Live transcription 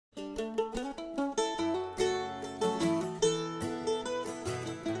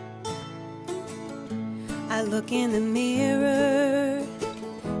I look in the mirror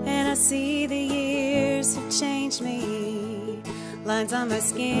and I see the years have changed me. Lines on my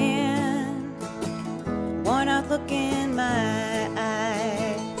skin, worn out look in my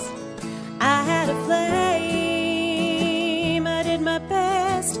eyes. I had a flame, I did my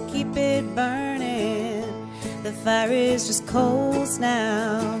best to keep it burning. The fire is just coals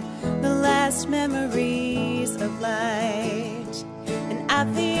now, the last memories of light. And I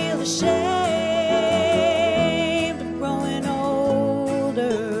feel ashamed of growing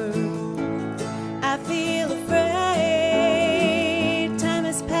older. I feel afraid, time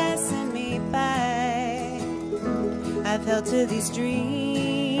is passing me by. I've held to these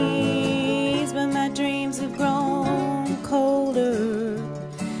dreams, but my dreams have grown colder.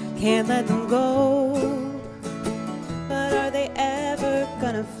 Can't let them go, but are they ever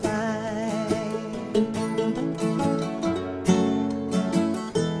gonna fly?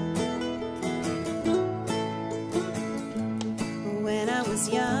 When I was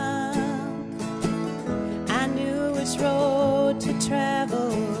young, I knew which road to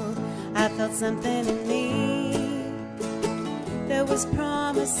travel. I felt something in me that was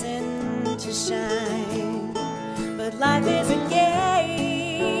promising to shine. But life is a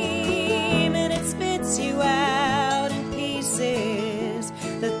game, and it spits you out in pieces.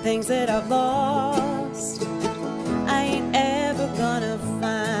 The things that I've lost, I ain't ever gonna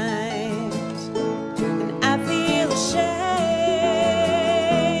find. And I feel ashamed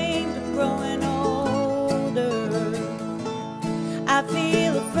of growing older. I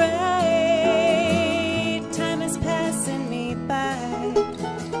feel afraid, time is passing me by.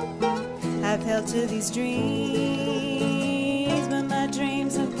 I've held to these dreams, but my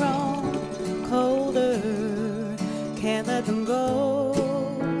dreams have grown colder. Can't let them go,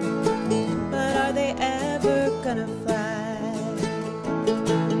 but are they ever gonna fly?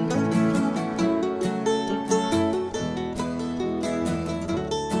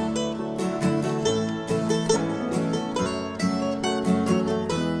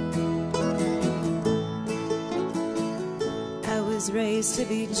 I was raised to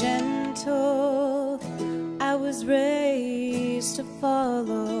be gentle, I was raised to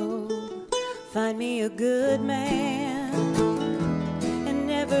follow. Find me a good man and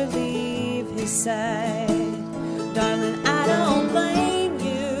never leave his side. Darling, I don't blame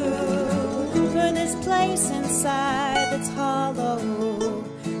you for this place inside that's hollow,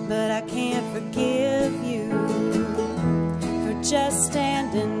 but I can't forgive you for just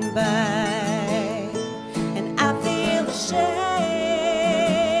standing by. And I feel ashamed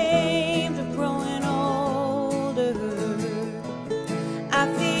of growing older. I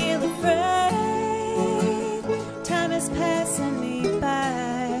feel afraid, time is passing me by.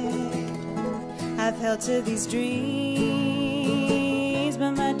 I've held to these dreams,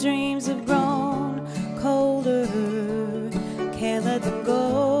 but my dreams have grown colder. Can't let them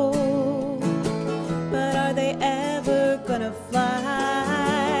go.